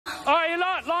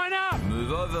Okay, line up.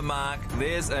 Move over, Mark.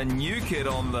 There's a new kid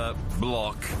on the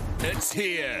block. It's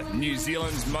here, New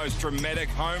Zealand's most dramatic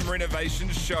home renovation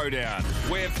showdown,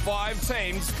 where 5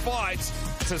 teams fight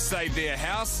to save their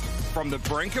house from the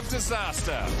brink of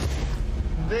disaster.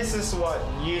 This is what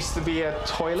used to be a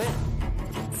toilet.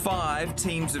 5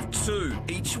 teams of 2.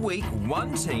 Each week,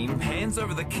 one team hands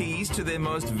over the keys to their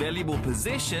most valuable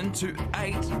possession to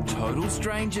 8 total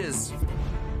strangers.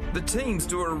 The teams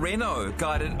do a reno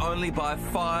guided only by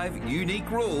 5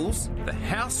 unique rules, the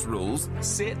house rules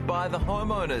set by the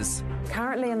homeowners.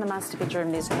 Currently in the master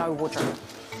bedroom, there's no wardrobe.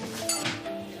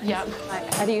 Yep.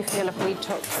 How do you feel if we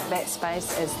took that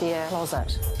space as their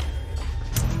closet?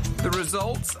 The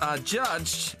results are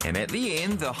judged, and at the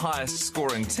end, the highest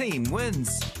scoring team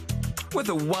wins. With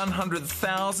a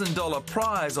 $100,000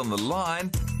 prize on the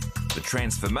line, the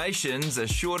transformations are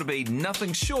sure to be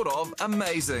nothing short of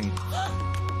amazing.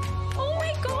 Oh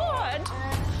my God!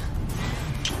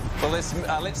 Well,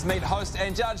 let's meet host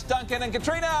and judge Duncan and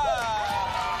Katrina.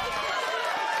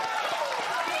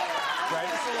 Great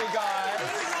to see you guys.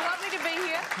 Lovely to be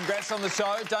here. Congrats on the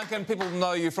show. Duncan, people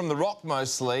know you from The Rock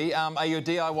mostly. Are you a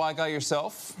DIY guy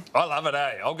yourself? I love it,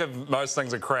 eh? I'll give most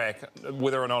things a crack,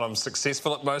 whether or not I'm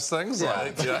successful at most things. Yeah.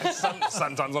 Like, you know,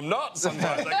 sometimes I'm not.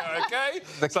 Sometimes I go okay.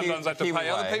 Sometimes I have to pay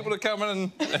other people to come in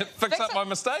and fix up my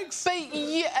mistakes. But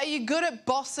are you good at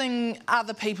bossing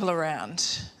other people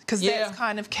around? Because that's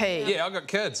kind of key. Yeah, I've got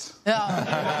kids. Oh. All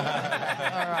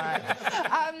right.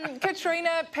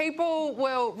 Katrina, people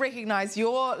will recognise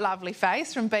your lovely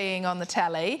face from being on the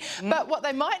telly, but what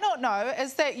they might not know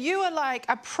is that you are like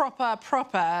a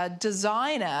proper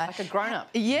designer. Like a grown-up.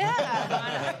 Yeah.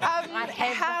 I'd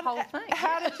have the whole thing.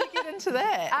 How did you get into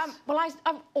that? Well,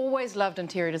 I've always loved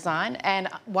interior design, and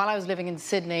while I was living in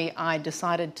Sydney, I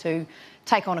decided to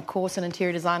take on a course in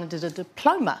interior design and did a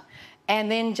diploma. And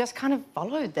then just kind of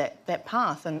followed that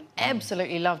path and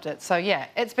absolutely loved it. So, yeah,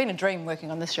 it's been a dream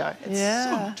working on this show. It's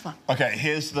so much fun. OK,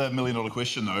 here's the million-dollar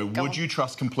question, though. Would you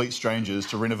trust complete strangers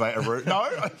to renovate a room? No?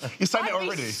 You're saying it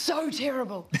already. I'd be so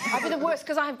terrible. I'd be the worst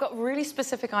because I've got really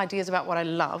specific ideas about what I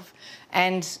love,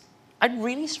 and I'd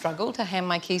really struggle to hand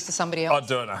my keys to somebody else. I'd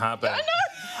do it in a heartbeat. I know.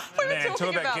 Man,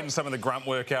 talk about getting some of the grunt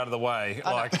work out of the way.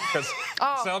 Like, because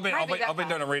I've been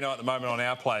doing a reno at the moment on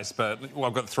our place, but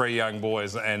I've got 3 young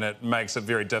boys, and it makes it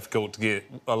very difficult to get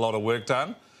a lot of work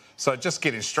done. So just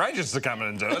getting strangers to come in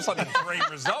and do it's like the dream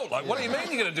result. Like, what do you mean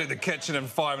you're going to do the kitchen in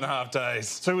 5.5 days?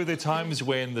 So were there times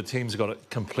when the teams got it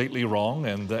completely wrong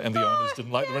and the owners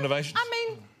didn't like the renovations? I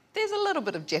mean, there's a little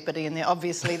bit of jeopardy in there,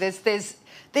 obviously.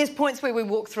 There's points where we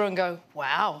walk through and go,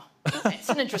 wow, that's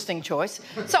an interesting choice.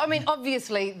 So, I mean,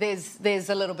 obviously, there's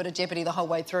a little bit of jeopardy the whole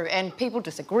way through, and people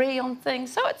disagree on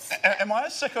things, so it's... Am I a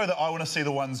sicko that I want to see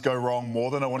the ones go wrong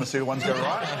more than I want to see the ones go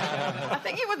right? I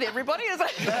think you're with everybody, isn't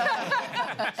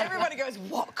it? Everybody goes,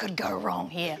 what could go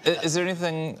wrong here? Is there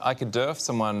anything I could do if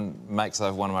someone makes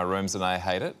over one of my rooms and I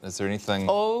hate it? Is there anything...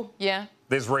 Oh, yeah.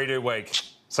 There's redo week.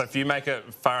 So if you make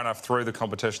it far enough through the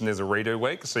competition, there's a redo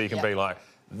week, so you can be like,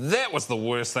 that was the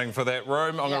worst thing for that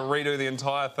room. I'm going to redo the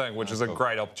entire thing, which is a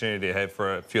great opportunity to have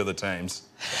for a few of the teams.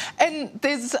 And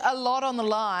there's a lot on the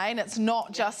line. It's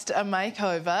not just a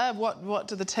makeover. What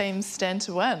do the teams stand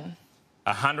to win?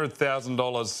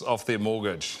 $100,000 off their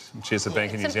mortgage, Chesapeake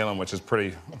Bank in New Zealand, which is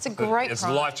pretty... It's a great It's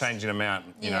prize. a life-changing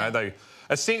amount, you know. They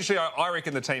essentially, I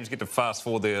reckon the teams get to fast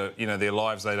forward their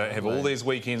lives. They don't have all these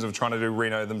weekends of trying to do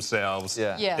reno themselves.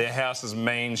 Their house is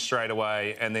mean straight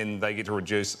away, and then they get to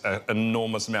reduce an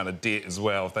enormous amount of debt as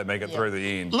well if they make it through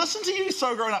the end. Listen to you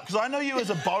so grown up, because I know you as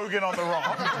a bogan on The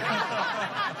Rock.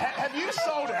 Have you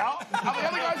sold out? Are the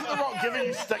other guys on The Rock giving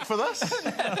you stick for this?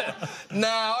 No,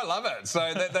 I love it. So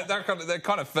that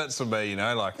kind of fits for me, you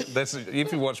know. Like,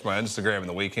 if you watch my Instagram in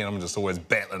the weekend, I'm just always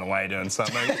battling away doing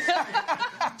something.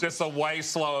 Just a way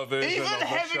slower version Even of the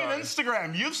having show. an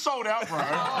Instagram, you've sold out, bro.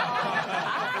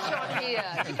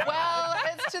 Well,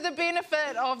 it's to the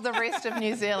benefit of the rest of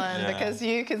New Zealand because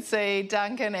you can see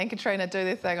Duncan and Katrina do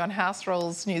their thing on House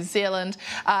Rules New Zealand.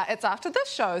 It's after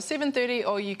this show, 7:30,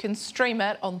 or you can stream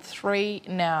it on 3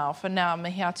 Now. For now,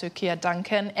 mihi atu kia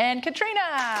Duncan and Katrina.